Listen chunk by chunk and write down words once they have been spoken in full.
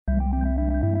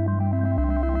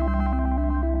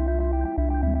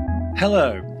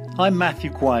Hello, I'm Matthew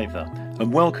Guiver,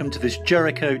 and welcome to this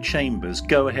Jericho Chambers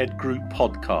Go Ahead Group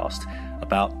podcast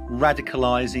about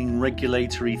radicalising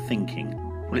regulatory thinking.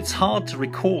 Well, it's hard to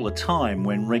recall a time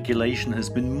when regulation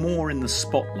has been more in the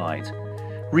spotlight.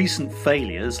 Recent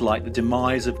failures like the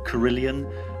demise of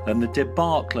Carillion and the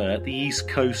debacle at the East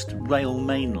Coast Rail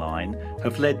Main Line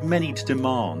have led many to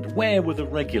demand, where were the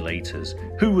regulators?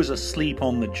 Who was asleep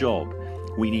on the job?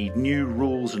 We need new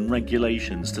rules and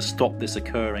regulations to stop this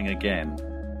occurring again.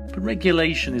 But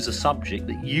regulation is a subject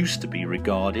that used to be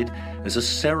regarded as a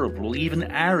cerebral, even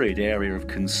arid area of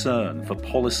concern for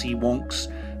policy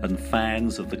wonks and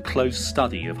fans of the close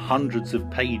study of hundreds of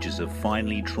pages of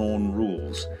finely drawn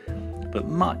rules. But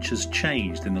much has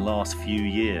changed in the last few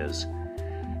years.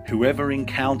 Whoever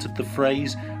encountered the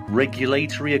phrase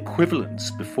regulatory equivalence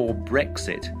before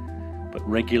Brexit, but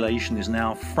regulation is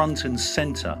now front and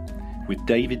centre, with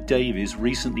David Davies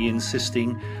recently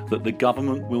insisting that the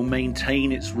government will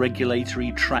maintain its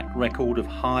regulatory track record of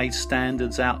high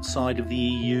standards outside of the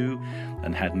EU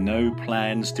and had no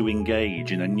plans to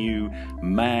engage in a new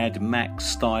Mad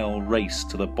Max-style race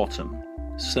to the bottom.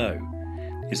 So,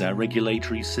 is our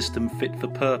regulatory system fit for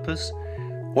purpose?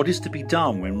 What is to be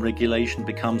done when regulation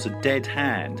becomes a dead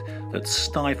hand that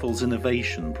stifles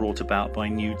innovation brought about by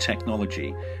new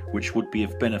technology, which would be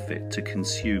of benefit to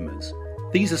consumers?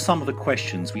 These are some of the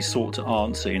questions we sought to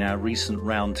answer in our recent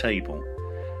roundtable,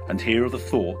 and here are the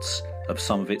thoughts of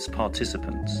some of its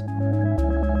participants.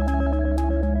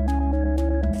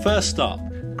 First up,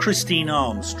 Christine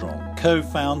Armstrong,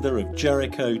 co-founder of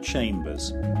Jericho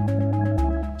Chambers.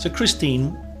 So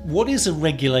Christine, what is a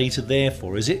regulator there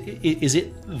for? Is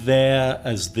it there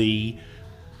as the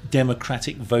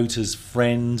democratic voter's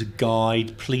friend,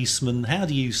 guide, policeman? How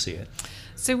do you see it?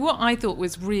 So what I thought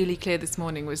was really clear this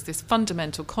morning was this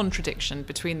fundamental contradiction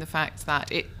between the fact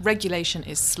that regulation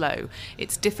is slow.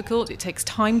 It's difficult, it takes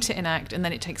time to enact, and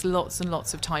then it takes lots and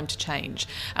lots of time to change.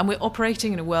 And we're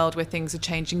operating in a world where things are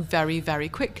changing very, very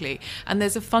quickly. And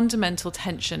there's a fundamental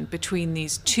tension between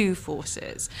these two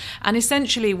forces. And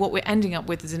essentially what we're ending up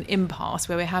with is an impasse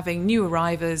where we're having new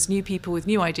arrivers, new people with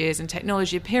new ideas and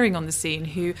technology appearing on the scene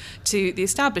who, to the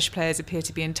established players, appear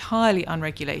to be entirely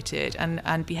unregulated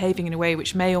and behaving in a way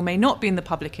which may or may not be in the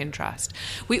public interest.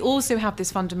 We also have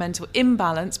this fundamental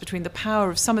imbalance between the power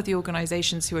of some of the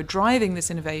organisations who are driving this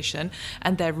innovation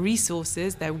and their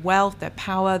resources, their wealth, their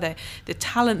power, the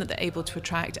talent that they're able to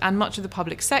attract, and much of the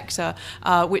public sector,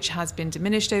 which has been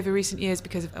diminished over recent years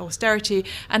because of austerity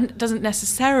and doesn't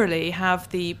necessarily have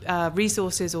the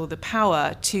resources or the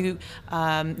power to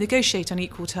negotiate on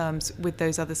equal terms with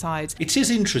those other sides. It is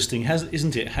interesting,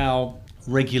 isn't it, how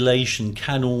regulation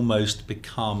can almost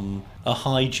become a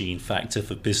hygiene factor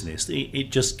for business.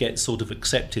 It just gets sort of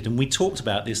accepted. And we talked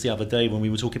about this the other day when we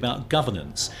were talking about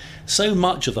governance. So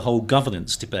much of the whole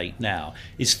governance debate now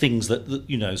is things that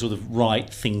sort of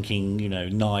right-thinking,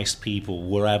 nice people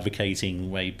were advocating the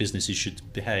way businesses should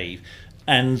behave.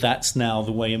 And that's now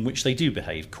the way in which they do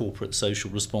behave. Corporate social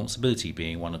responsibility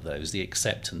being one of those. The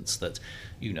acceptance that,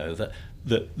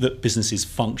 that businesses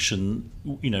function,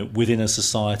 within a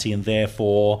society and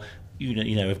therefore,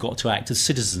 have got to act as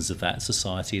citizens of that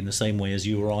society in the same way as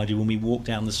you or I do when we walk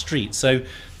down the street. So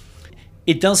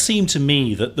it does seem to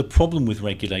me that the problem with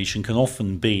regulation can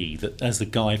often be that, as the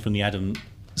guy from the Adam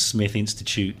Smith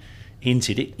Institute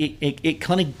hinted, it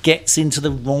kind of gets into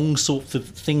the wrong sorts of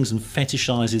things and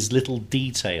fetishizes little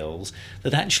details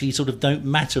that actually sort of don't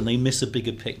matter, and they miss a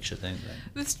bigger picture, don't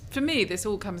they? For me, this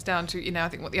all comes down to, I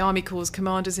think what the Army calls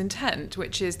commander's intent,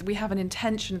 which is that we have an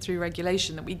intention through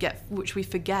regulation which we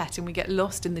forget, and we get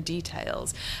lost in the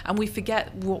details, and we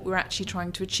forget what we're actually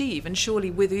trying to achieve. And surely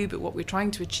with Uber, what we're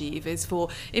trying to achieve is for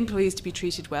employees to be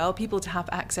treated well, people to have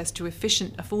access to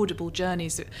efficient, affordable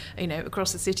journeys,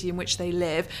 across the city in which they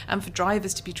live, and for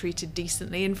drivers to be treated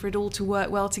decently and for it all to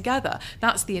work well together.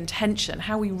 That's the intention.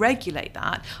 How we regulate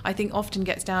that, I think, often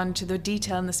gets down to the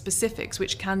detail and the specifics,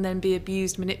 which can then be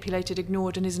abused, manipulated,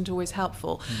 ignored, and isn't always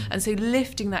helpful. And so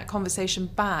lifting that conversation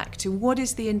back to what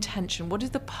is the intention, what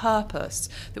is the purpose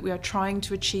that we are trying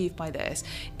to achieve by this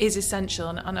is essential.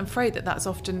 And I'm afraid that that's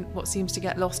often what seems to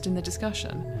get lost in the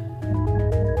discussion.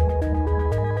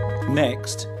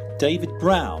 Next, David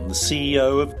Brown, the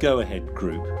CEO of Go Ahead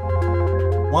Group.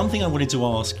 One thing I wanted to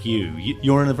ask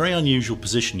you're in a very unusual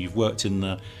position. You've worked in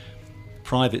the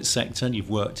private sector and you've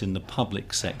worked in the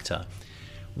public sector.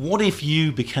 What if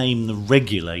you became the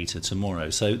regulator tomorrow?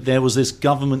 So there was this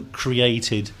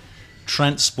government-created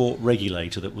transport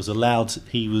regulator that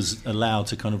he was allowed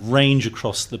to kind of range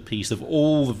across the piece of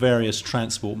all the various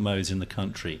transport modes in the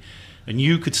country. And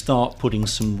you could start putting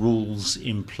some rules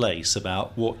in place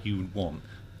about what you would want.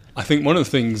 I think one of the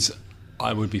things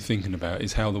I would be thinking about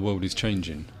is how the world is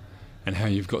changing and how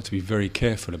you've got to be very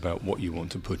careful about what you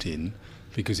want to put in,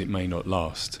 because it may not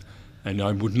last. And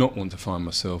I would not want to find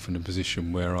myself in a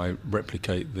position where I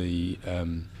replicate the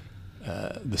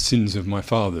sins of my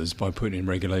fathers by putting in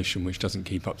regulation which doesn't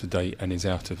keep up to date and is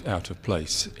out of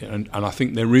place. And I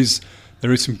think there is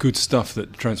some good stuff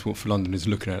that Transport for London is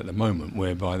looking at the moment,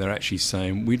 whereby they're actually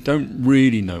saying we don't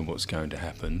really know what's going to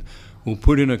happen. We'll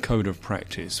put in a code of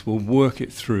practice. We'll work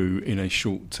it through in a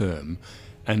short term,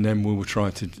 and then we'll try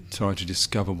to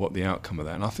discover what the outcome of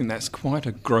that. And I think that's quite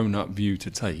a grown-up view to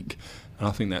take, and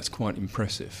I think that's quite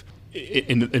impressive.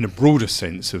 In a broader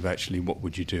sense of actually what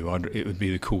would you do, it would be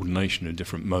the coordination of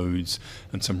different modes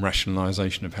and some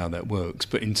rationalisation of how that works.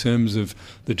 But in terms of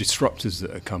the disruptors that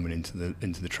are coming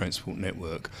into the transport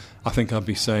network, I think I'd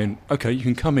be saying, okay, you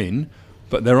can come in,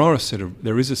 but there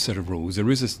is a set of rules. There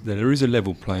is a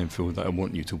level playing field that I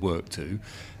want you to work to,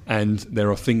 and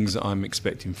there are things that I'm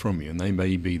expecting from you, and they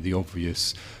may be the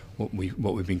obvious, what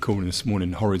we've been calling this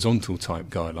morning horizontal type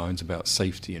guidelines about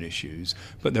safety and issues.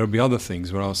 But there will be other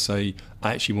things where I'll say,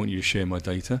 I actually want you to share my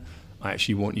data. I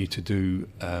actually want you to do,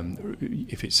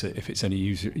 if it's any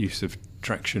use of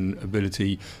traction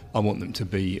ability, I want them to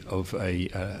be of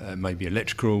a maybe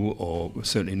electrical or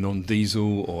certainly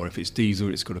non-diesel, or if it's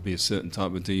diesel, it's got to be a certain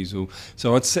type of diesel.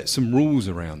 So I'd set some rules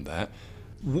around that.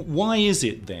 Why is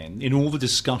it then, in all the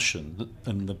discussion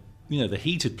and the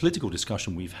heated political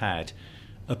discussion we've had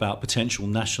about potential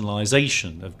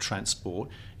nationalisation of transport,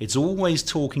 it's always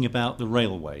talking about the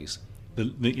railways?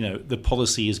 The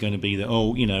policy is going to be that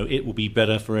it will be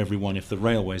better for everyone if the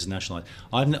railways are nationalised.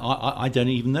 I don't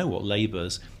even know what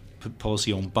Labour's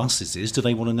policy on buses is. Do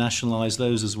they want to nationalise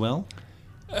those as well?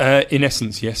 In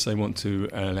essence, yes, they want to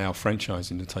allow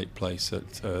franchising to take place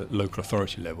at local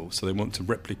authority level. So they want to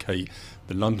replicate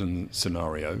the London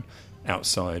scenario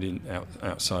outside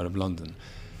of London.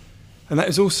 And that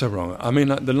is also wrong. I mean,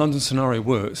 the London scenario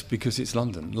works because it's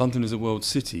London. London is a world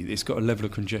city. It's got a level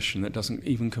of congestion that doesn't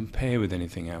even compare with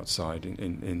anything outside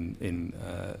in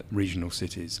regional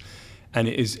cities. And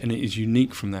it is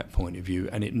unique from that point of view,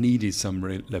 and it needed some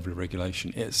level of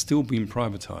regulation. It's still been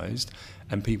privatised,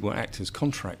 and people act as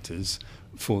contractors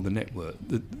for the network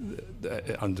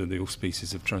under the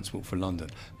auspices of Transport for London.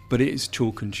 But it is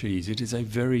chalk and cheese. It is a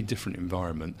very different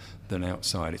environment than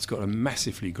outside. It's got a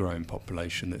massively growing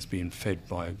population that's being fed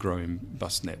by a growing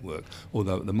bus network,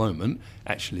 although at the moment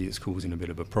actually it's causing a bit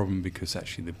of a problem because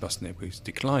actually the bus network is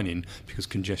declining because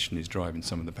congestion is driving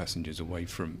some of the passengers away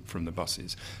from the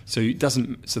buses. So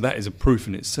that is a proof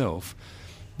in itself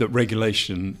that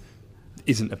regulation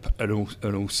isn't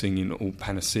an all-singing, all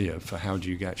panacea for how do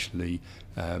you actually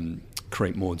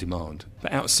create more demand.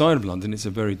 But outside of London, it's a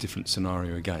very different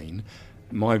scenario again.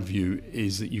 My view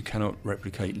is that you cannot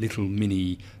replicate little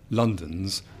mini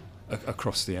Londons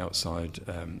across the outside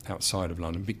of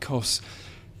London because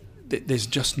there's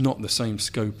just not the same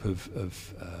scope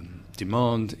of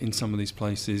demand in some of these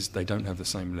places. They don't have the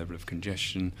same level of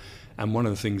congestion. And one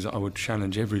of the things that I would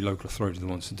challenge every local authority that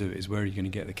wants to do is where are you going to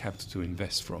get the capital to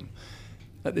invest from?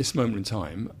 At this moment in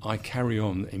time, I carry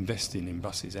on investing in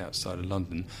buses outside of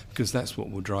London because that's what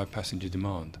will drive passenger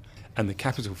demand. And the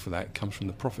capital for that comes from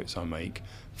the profits I make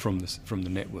from the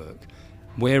network.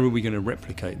 Where are we going to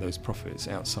replicate those profits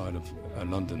outside of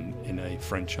London in a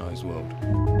franchise world?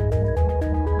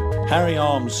 Harry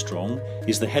Armstrong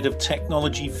is the head of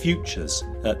technology futures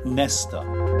at Nesta.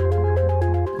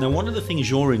 Now, one of the things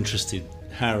you're interested,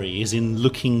 Harry, is in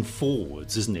looking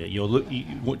forwards, isn't it?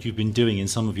 What you've been doing in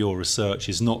some of your research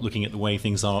is not looking at the way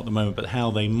things are at the moment, but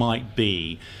how they might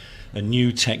be, and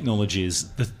new technologies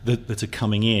that are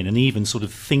coming in, and even sort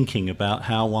of thinking about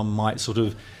how one might sort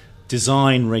of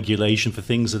design regulation for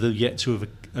things that are yet to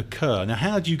occur. Now,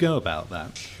 how do you go about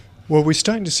that? Well, we're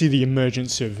starting to see the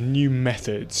emergence of new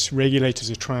methods. Regulators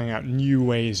are trying out new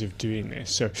ways of doing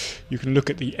this. So you can look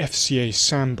at the FCA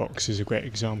sandbox as a great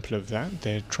example of that.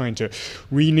 They're trying to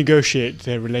renegotiate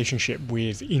their relationship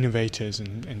with innovators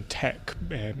and tech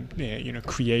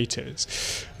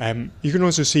creators. You can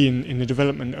also see in the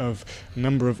development of a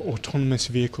number of autonomous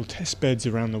vehicle test beds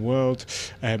around the world,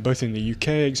 both in the UK,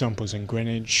 examples in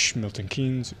Greenwich, Milton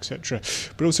Keynes, etc.,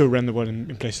 but also around the world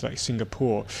in places like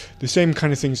Singapore. The same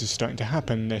kind of things are starting to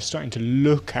happen. They're starting to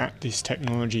look at this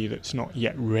technology that's not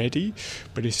yet ready,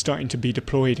 but is starting to be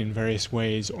deployed in various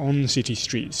ways on city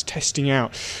streets, testing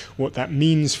out what that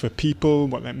means for people,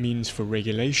 what that means for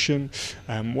regulation,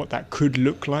 what that could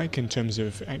look like in terms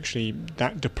of actually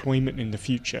that deployment in the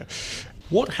future.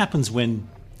 What happens when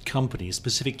companies,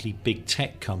 specifically big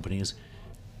tech companies,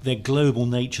 their global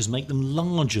natures make them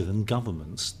larger than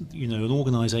governments. You know, an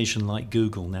organisation like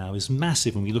Google now is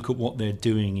massive, and we look at what they're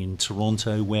doing in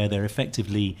Toronto, where they're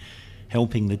effectively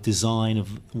helping the design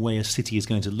of the way a city is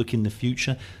going to look in the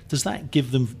future. Does that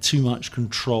give them too much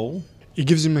control? It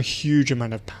gives them a huge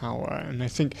amount of power, and I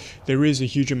think there is a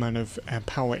huge amount of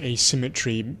power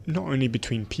asymmetry, not only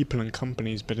between people and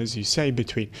companies, but as you say,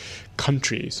 between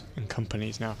countries and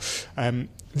companies now.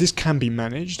 This can be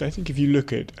managed. I think if you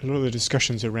look at a lot of the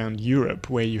discussions around Europe,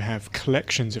 where you have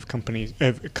collections of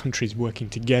countries working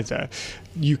together,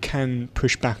 you can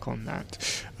push back on that.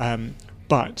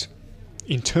 But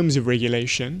in terms of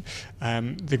regulation,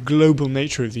 the global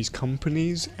nature of these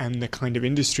companies and the kind of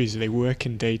industries that they work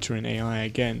in, data and AI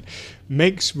again,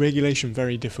 makes regulation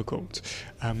very difficult.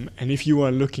 And if you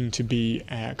are looking to be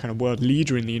a kind of world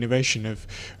leader in the innovation of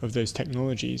those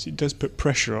technologies, it does put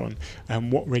pressure on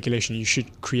what regulation you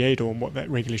should create or what that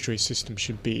regulatory system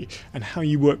should be, and how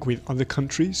you work with other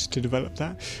countries to develop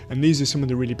that. And these are some of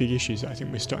the really big issues that I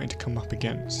think we're starting to come up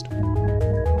against.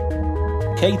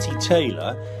 Katie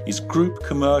Taylor is Group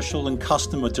Commercial and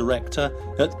Customer Director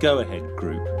at Go Ahead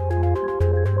Group.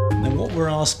 And what we're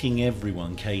asking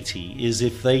everyone, Katie, is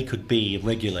if they could be a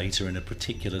regulator in a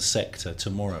particular sector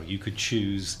tomorrow, you could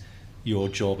choose your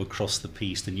job across the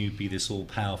piece and you'd be this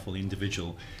all-powerful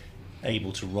individual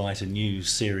able to write a new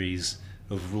series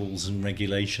of rules and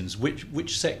regulations.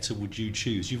 Which sector would you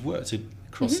choose? You've worked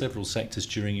across several sectors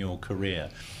during your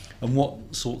career. And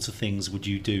what sorts of things would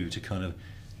you do to kind of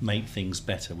make things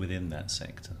better within that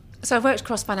sector? So I've worked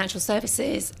across financial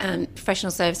services and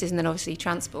professional services, and then obviously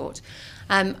transport.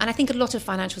 And I think a lot of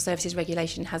financial services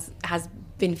regulation has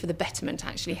been for the betterment,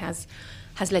 actually has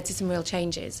led to some real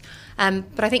changes.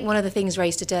 But I think one of the things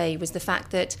raised today was the fact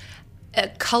that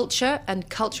culture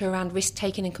around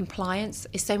risk-taking and compliance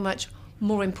is so much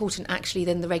more important actually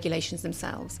than the regulations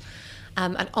themselves.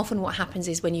 And often what happens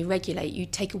is when you regulate, you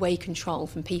take away control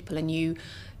from people, and you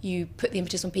put the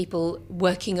impetus on people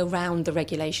working around the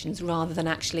regulations rather than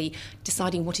actually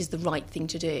deciding what is the right thing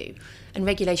to do. And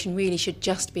regulation really should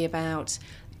just be about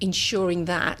ensuring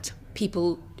that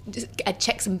people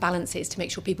checks and balances to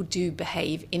make sure people do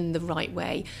behave in the right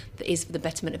way that is for the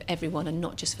betterment of everyone and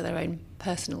not just for their own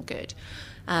personal good.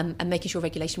 And making sure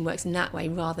regulation works in that way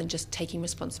rather than just taking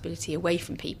responsibility away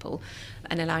from people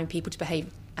and allowing people to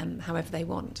behave however they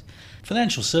want.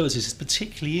 Financial services is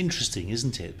particularly interesting,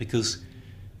 isn't it? Because,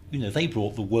 you know, they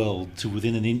brought the world to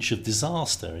within an inch of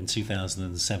disaster in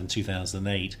 2007,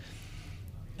 2008.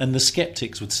 And the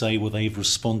sceptics would say, well, they've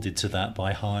responded to that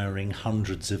by hiring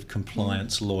hundreds of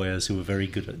compliance lawyers who are very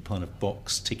good at kind of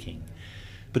box ticking.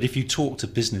 But if you talk to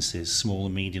businesses, small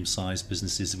and medium-sized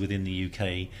businesses within the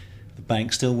UK, the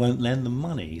bank still won't lend them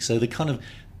money. So the kind of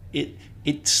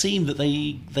it seemed that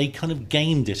they kind of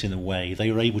gamed it in a way.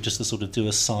 They were able just to sort of do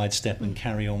a sidestep and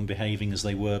carry on behaving as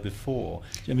they were before.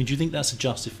 I mean, do you think that's a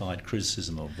justified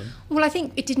criticism of them? Well, I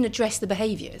think it didn't address the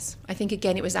behaviours. I think,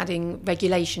 again, it was adding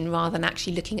regulation rather than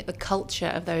actually looking at the culture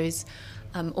of those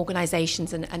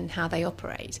organisations and how they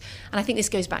operate. And I think this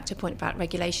goes back to a point about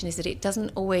regulation, is that it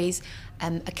doesn't always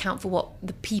account for what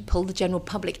the people, the general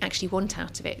public, actually want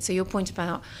out of it. So your point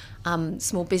about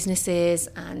small businesses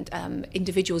and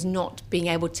individuals not being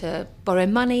able to borrow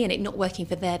money and it not working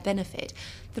for their benefit,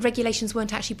 the regulations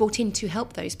weren't actually brought in to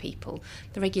help those people.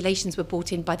 The regulations were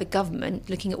brought in by the government,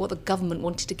 looking at what the government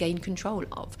wanted to gain control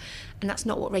of. And that's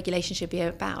not what regulation should be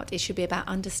about. It should be about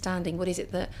understanding what is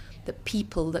it that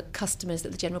people, that customers,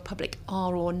 that the general public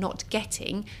are or not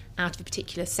getting out of a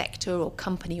particular sector or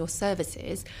company or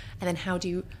services, and then how do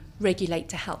you regulate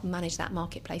to help manage that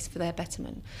marketplace for their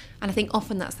betterment. And I think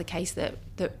often that's the case, that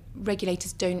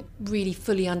regulators don't really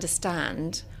fully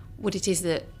understand what it is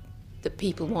that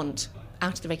people want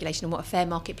out of the regulation and what a fair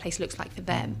marketplace looks like for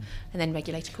them, and then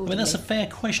regulate accordingly. I mean, that's a fair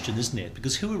question, isn't it?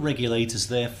 Because who are regulators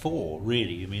there for,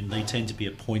 really? I mean, they tend to be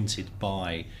appointed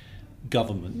by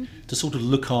government to sort of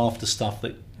look after stuff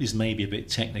that is maybe a bit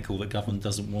technical that government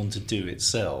doesn't want to do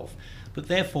itself. But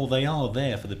therefore they are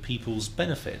there for the people's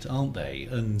benefit, aren't they?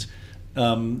 And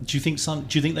do you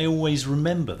think they always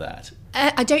remember that?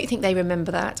 I don't think they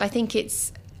remember that. I think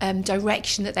it's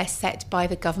direction that they're set by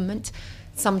the government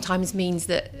sometimes means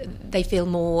that they feel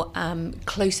more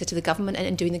closer to the government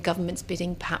and doing the government's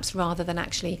bidding, perhaps, rather than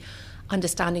actually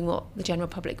understanding what the general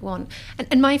public want.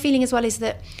 And my feeling as well is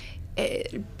that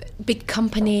big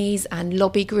companies and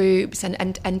lobby groups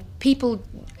and people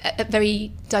at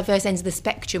very diverse ends of the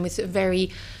spectrum with sort of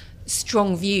very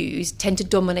strong views tend to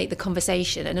dominate the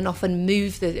conversation and often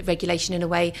move the regulation in a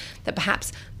way that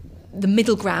perhaps the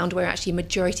middle ground, where actually a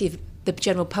majority of the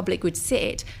general public would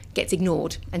sit, gets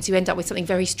ignored. And so you end up with something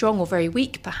very strong or very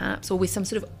weak, perhaps, or with some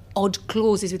sort of odd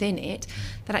clauses within it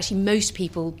that actually most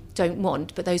people don't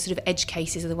want, but those sort of edge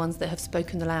cases are the ones that have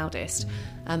spoken the loudest,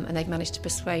 and they've managed to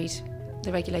persuade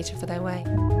the regulator for their way.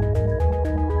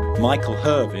 Michael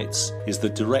Hurwitz is the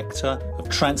Director of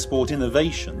Transport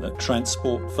Innovation at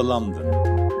Transport for London.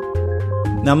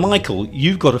 Now, Michael,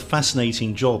 you've got a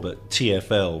fascinating job at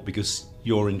TfL because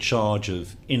you're in charge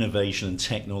of innovation and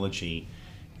technology,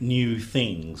 new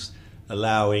things,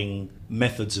 allowing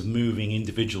methods of moving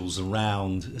individuals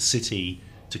around a city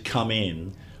to come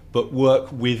in, but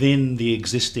work within the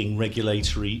existing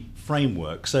regulatory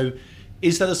framework. So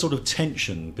is that a sort of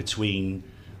tension between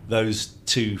those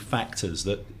two factors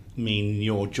that mean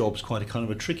your job's quite a kind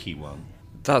of a tricky one?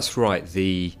 That's right.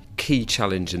 The key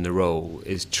challenge in the role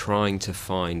is trying to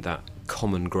find that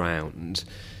common ground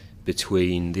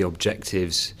between the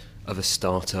objectives of a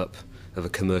startup, of a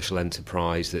commercial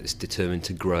enterprise that's determined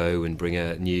to grow and bring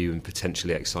a new and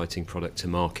potentially exciting product to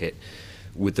market,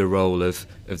 with the role of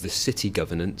the city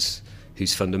governance,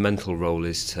 whose fundamental role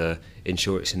is to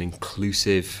ensure it's an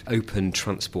inclusive, open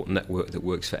transport network that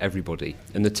works for everybody.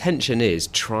 And the tension is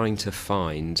trying to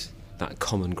find that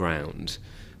common ground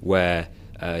where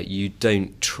you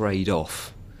don't trade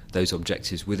off those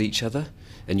objectives with each other,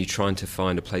 and you're trying to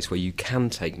find a place where you can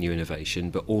take new innovation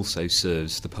but also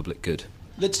serves the public good.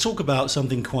 Let's talk about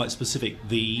something quite specific,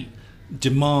 the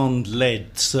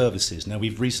demand-led services. Now,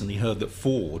 we've recently heard that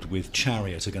Ford with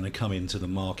Chariot are going to come into the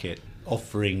market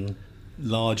offering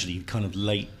largely kind of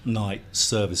late-night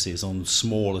services on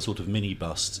smaller sort of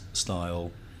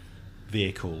minibus-style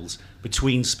vehicles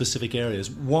between specific areas.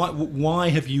 Why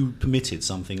have you permitted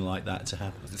something like that to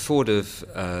happen? Ford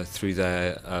have, through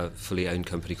their fully owned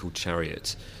company called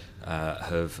Chariot,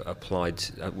 have applied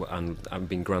and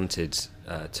been granted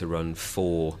to run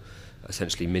 4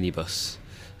 essentially minibus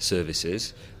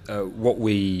services. What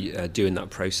we do in that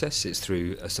process is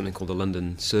through something called a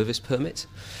London Service Permit.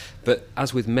 But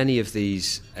as with many of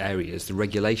these areas, the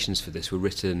regulations for this were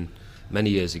written many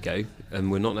years ago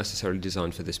and were not necessarily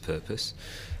designed for this purpose.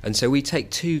 And so we take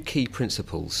 2 key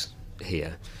principles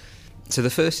here. So the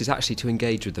first is actually to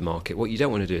engage with the market. What you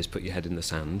don't want to do is put your head in the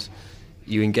sand.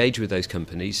 You engage with those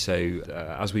companies. So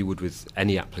as we would with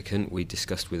any applicant, we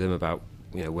discussed with them about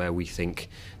where we think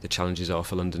the challenges are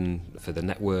for London, for the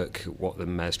network, what the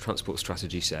Mayor's transport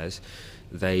strategy says.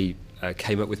 They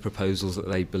came up with proposals that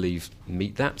they believe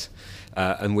meet that.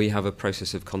 And we have a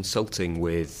process of consulting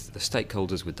with the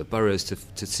stakeholders, with the boroughs,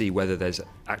 to see whether there's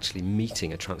actually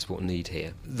meeting a transport need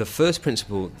here. The first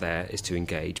principle there is to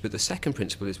engage, but the second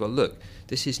principle is, well, look,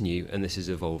 this is new and this is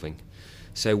evolving.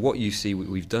 So what you see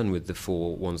we've done with the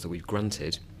 4 ones that we've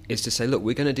granted is to say, look,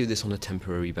 we're going to do this on a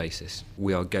temporary basis.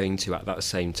 We are going to, at that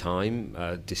same time,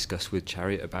 discuss with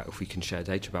Chariot about if we can share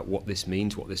data about what this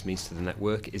means to the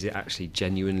network. Is it actually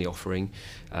genuinely offering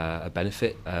a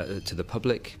benefit to the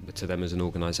public, to them as an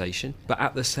organisation? But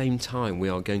at the same time, we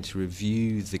are going to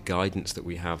review the guidance that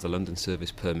we have, the London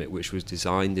Service Permit, which was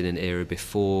designed in an era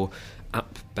before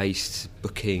app-based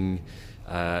booking,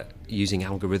 using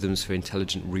algorithms for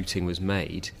intelligent routing was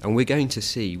made. And we're going to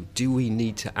see, do we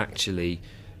need to actually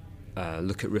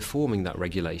look at reforming that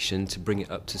regulation to bring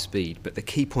it up to speed? But the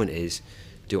key point is,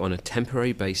 do it on a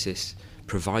temporary basis,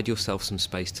 provide yourself some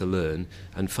space to learn,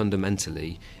 and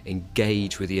fundamentally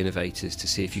engage with the innovators to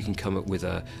see if you can come up with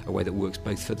a way that works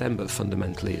both for them but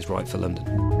fundamentally is right for London.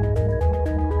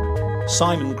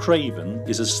 Simon Craven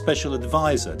is a special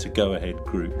advisor to Go Ahead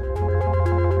Group.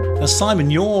 Now, Simon,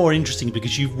 you're interesting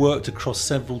because you've worked across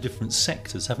several different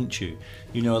sectors, haven't you?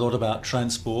 You know a lot about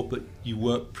transport, but you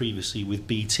worked previously with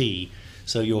BT,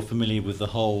 so you're familiar with the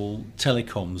whole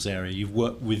telecoms area. You've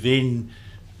worked within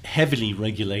heavily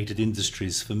regulated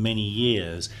industries for many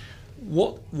years.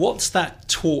 What's that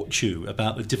taught you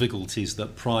about the difficulties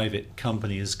that private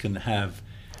companies can have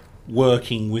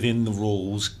working within the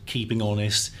rules, keeping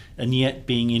honest, and yet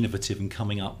being innovative and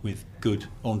coming up with good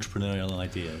entrepreneurial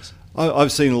ideas?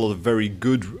 I've seen a lot of very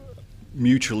good,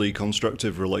 mutually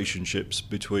constructive relationships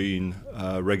between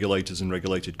regulators and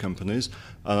regulated companies,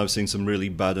 and I've seen some really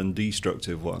bad and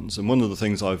destructive ones. And one of the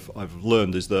things I've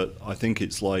learned is that I think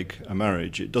it's like a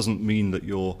marriage. It doesn't mean that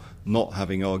you're not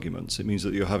having arguments. It means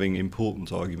that you're having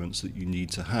important arguments that you need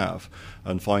to have,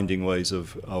 and finding ways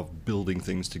of building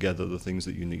things together, the things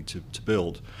that you need to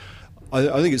build.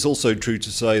 I think it's also true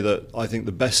to say that I think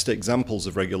the best examples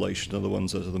of regulation are the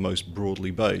ones that are the most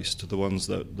broadly based, the ones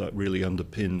that really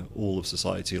underpin all of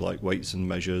society, like weights and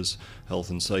measures, health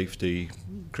and safety,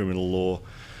 criminal law.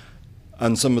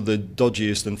 And some of the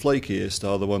dodgiest and flakiest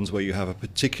are the ones where you have a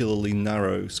particularly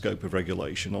narrow scope of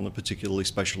regulation on a particularly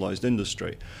specialised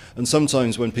industry. And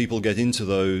sometimes when people get into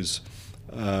those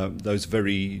those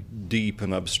very deep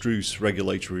and abstruse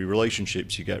regulatory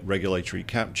relationships. You get regulatory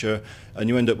capture, and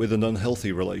you end up with an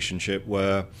unhealthy relationship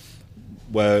where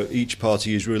each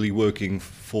party is really working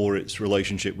for its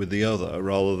relationship with the other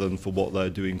rather than for what they're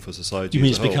doing for society. You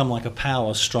mean as a it's become whole. like a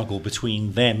power struggle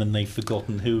between them and they've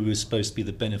forgotten who is supposed to be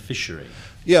the beneficiary?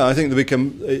 Yeah, I think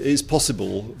it's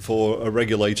possible for a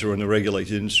regulator and a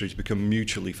regulated industry to become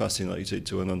mutually fascinated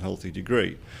to an unhealthy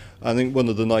degree. I think one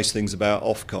of the nice things about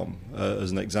Ofcom,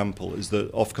 as an example, is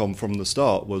that Ofcom from the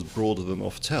start was broader than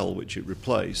Oftel, which it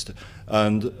replaced,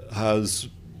 and has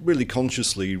really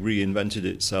consciously reinvented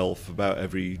itself about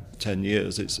every 10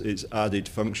 years. It's added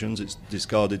functions, it's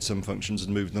discarded some functions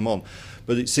and moved them on.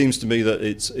 But it seems to me that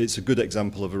it's a good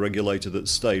example of a regulator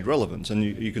that's stayed relevant, and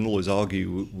you can always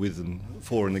argue with and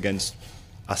for and against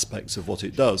aspects of what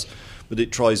it does, but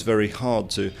it tries very hard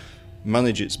to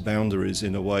manage its boundaries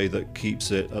in a way that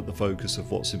keeps it at the focus of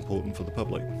what's important for the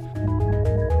public.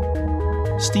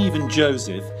 Stephen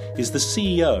Joseph is the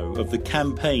CEO of the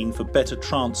Campaign for Better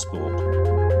Transport.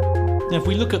 Now, if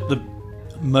we look at the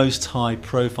most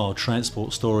high-profile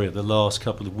transport story of the last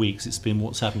couple of weeks, it's been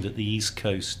what's happened at the East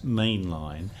Coast Main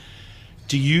Line.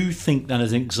 Do you think that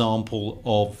is an example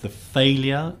of the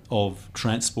failure of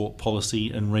transport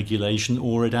policy and regulation,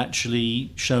 or it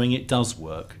actually showing it does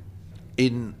work?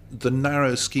 In the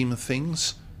narrow scheme of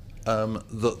things,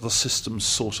 the system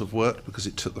sort of worked because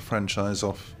it took the franchise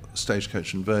off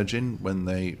Stagecoach and Virgin when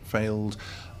they failed.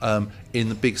 In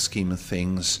the big scheme of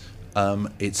things,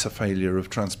 it's a failure of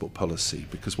transport policy,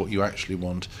 because what you actually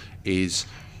want is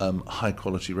high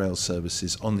quality rail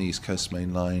services on the East Coast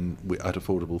Main Line at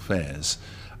affordable fares,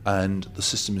 and the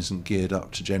system isn't geared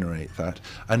up to generate that,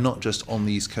 and not just on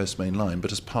the East Coast Main Line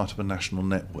but as part of a national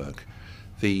network.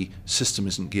 The system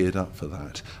isn't geared up for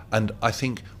that, and I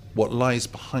think what lies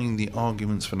behind the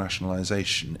arguments for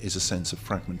nationalisation is a sense of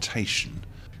fragmentation.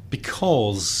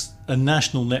 Because a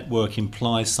national network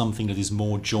implies something that is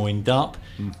more joined up.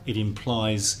 It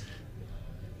implies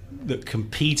that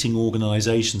competing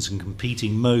organisations and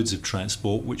competing modes of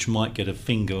transport, which might get a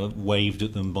finger waved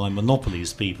at them by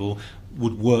monopolies people,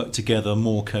 would work together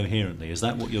more coherently. Is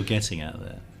that what you're getting at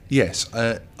there? Yes,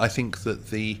 I think that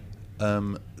the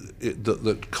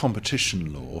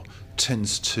competition law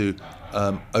tends to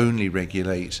only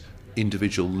regulate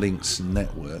individual links and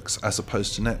networks as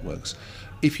opposed to networks.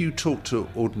 If you talk to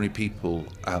ordinary people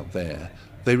out there,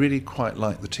 they really quite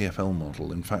like the TfL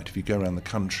model. In fact, if you go around the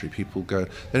country, people go,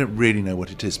 they don't really know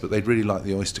what it is, but they'd really like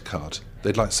the Oyster card.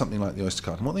 They'd like something like the Oyster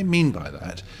card. And what they mean by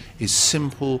that is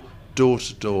simple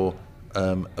door-to-door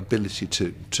ability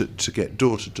to get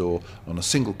door-to-door on a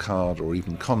single card or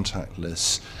even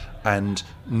contactless, and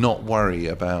not worry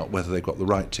about whether they've got the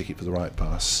right ticket for the right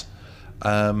bus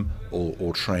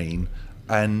or train.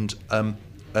 And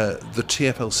the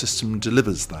TfL system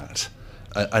delivers that.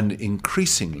 And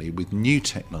increasingly, with new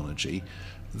technology,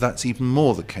 that's even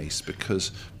more the case,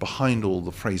 because behind all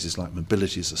the phrases like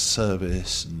mobility as a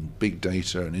service and big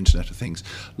data and Internet of Things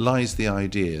lies the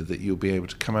idea that you'll be able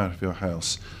to come out of your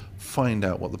house, find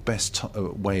out what the best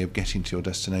way of getting to your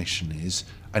destination is,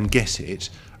 and get it,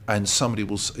 and somebody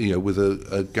will, with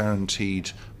a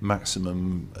guaranteed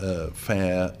maximum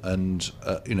fare, and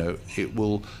it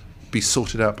will be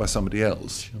sorted out by somebody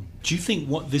else. Do you think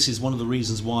this is one of the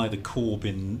reasons why the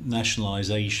Corbyn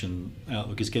nationalisation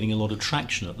outlook is getting a lot of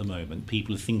traction at the moment?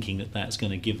 People are thinking that that's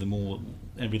going to give them all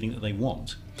everything that they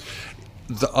want.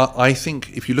 I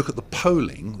think if you look at the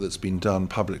polling that's been done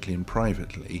publicly and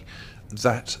privately,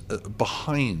 that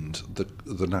behind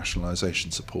the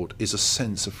nationalisation support is a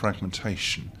sense of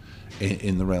fragmentation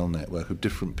in the rail network, of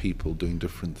different people doing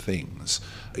different things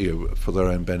for their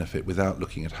own benefit without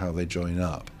looking at how they join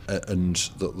up, and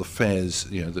the fares,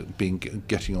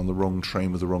 getting on the wrong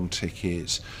train with the wrong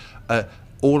ticket,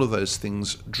 all of those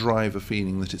things drive a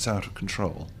feeling that it's out of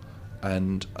control.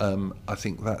 And I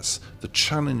think that's the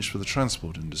challenge for the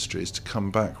transport industry, is to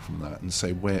come back from that and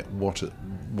say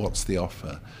what's the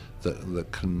offer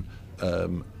that can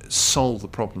solve the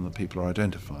problem that people are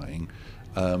identifying,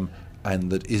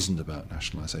 and that isn't about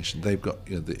nationalisation. They've got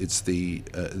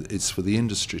it's for the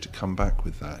industry to come back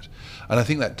with that, and I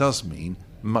think that does mean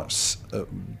much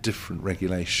different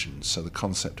regulation. So the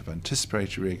concept of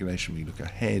anticipatory regulation, when you look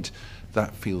ahead,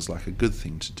 that feels like a good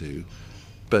thing to do.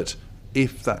 But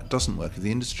if that doesn't work, if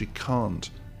the industry can't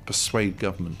persuade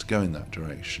government to go in that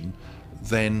direction,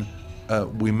 then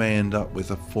we may end up with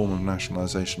a form of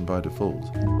nationalisation by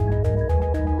default.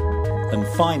 And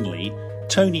finally,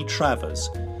 Tony Travers,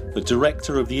 the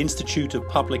Director of the Institute of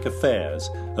Public Affairs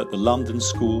at the London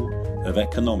School of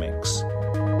Economics.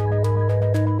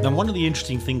 Now, one of the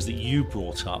interesting things that you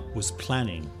brought up was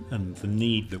planning and the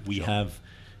need that we have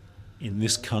in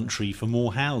this country for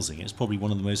more housing. It's probably one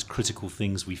of the most critical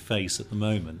things we face at the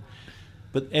moment.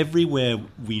 But everywhere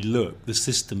we look, the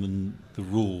system and the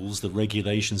rules, the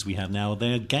regulations we have now,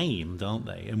 they're gamed, aren't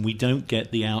they? And we don't get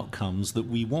the outcomes that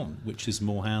we want, which is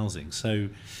more housing. So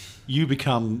you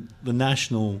become the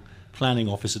national planning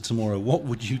officer tomorrow. What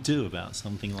would you do about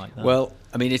something like that? Well,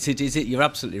 I mean, you're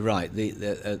absolutely right.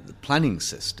 The planning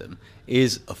system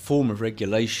is a form of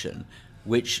regulation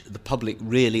which the public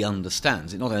really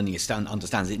understands. It not only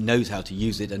understands, it knows how to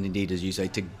use it, and indeed, as you say,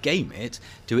 to game it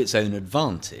to its own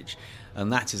advantage.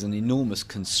 And that is an enormous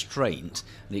constraint,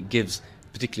 and it gives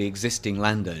particularly existing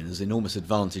landowners enormous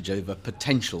advantage over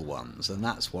potential ones, and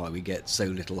that's why we get so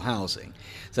little housing.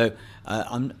 So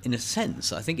in a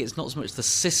sense, I think it's not so much the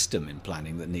system in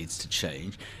planning that needs to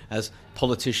change as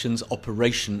politicians'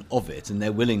 operation of it and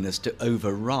their willingness to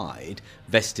override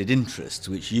vested interests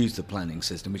which use the planning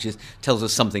system, which tells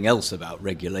us something else about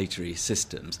regulatory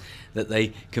systems, that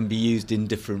they can be used in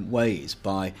different ways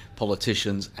by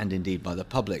politicians and indeed by the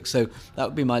public. So that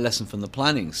would be my lesson from the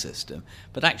planning system.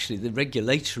 But actually the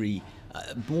regulatory,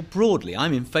 more broadly,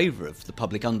 I'm in favour of the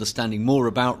public understanding more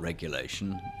about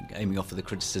regulation, aiming off of the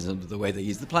criticism of the way they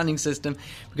use the planning system,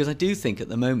 because I do think at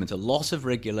the moment a lot of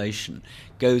regulation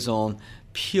goes on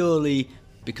purely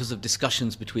because of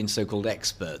discussions between so-called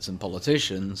experts and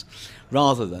politicians,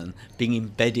 rather than being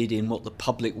embedded in what the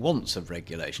public wants of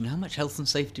regulation. How much health and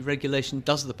safety regulation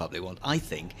does the public want? I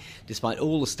think, despite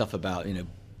all the stuff about,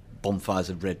 bonfires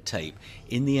of red tape,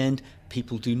 in the end,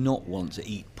 people do not want to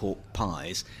eat pork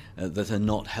pies that are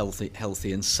not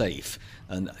healthy and safe.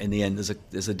 And in the end,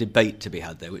 there's a debate to be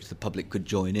had there, which the public could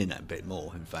join in a bit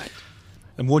more, in fact.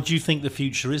 And what do you think the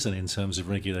future is in terms of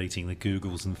regulating the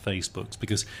Googles and Facebooks?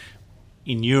 Because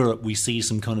in Europe, we see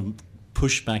some kind of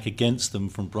pushback against them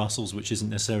from Brussels, which isn't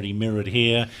necessarily mirrored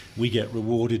here. We get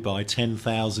rewarded by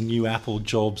 10,000 new Apple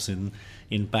jobs in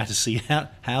Battersea.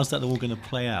 How's that all going to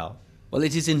play out? Well,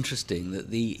 it is interesting that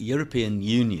the European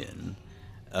Union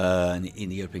and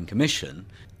the European Commission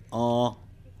are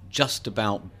just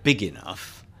about big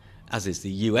enough, as is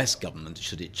the US government,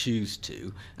 should it choose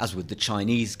to, as would the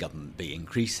Chinese government be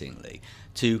increasingly,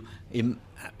 to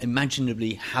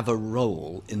imaginably have a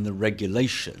role in the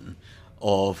regulation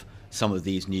of some of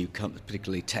these new,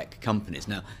 particularly tech companies.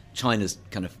 Now, China's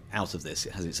kind of out of this.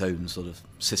 It has its own sort of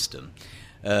system.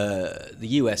 The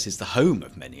US is the home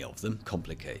of many of them,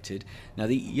 complicated. Now,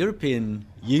 the European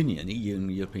Union, EU and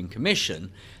the European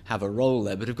Commission have a role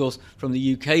there, but of course, from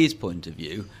the UK's point of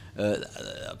view,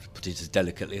 I'll put it as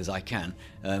delicately as I can,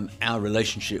 our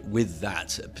relationship with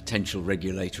that potential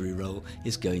regulatory role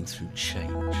is going through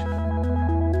change.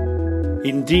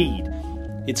 Indeed,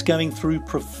 it's going through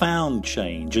profound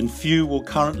change, and few will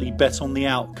currently bet on the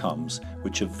outcomes,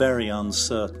 which are very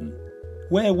uncertain.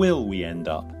 Where will we end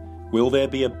up? Will there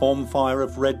be a bonfire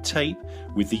of red tape,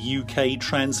 with the UK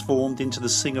transformed into the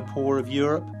Singapore of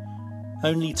Europe?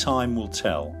 Only time will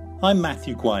tell. I'm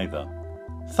Matthew Guiver.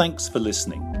 Thanks for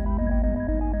listening.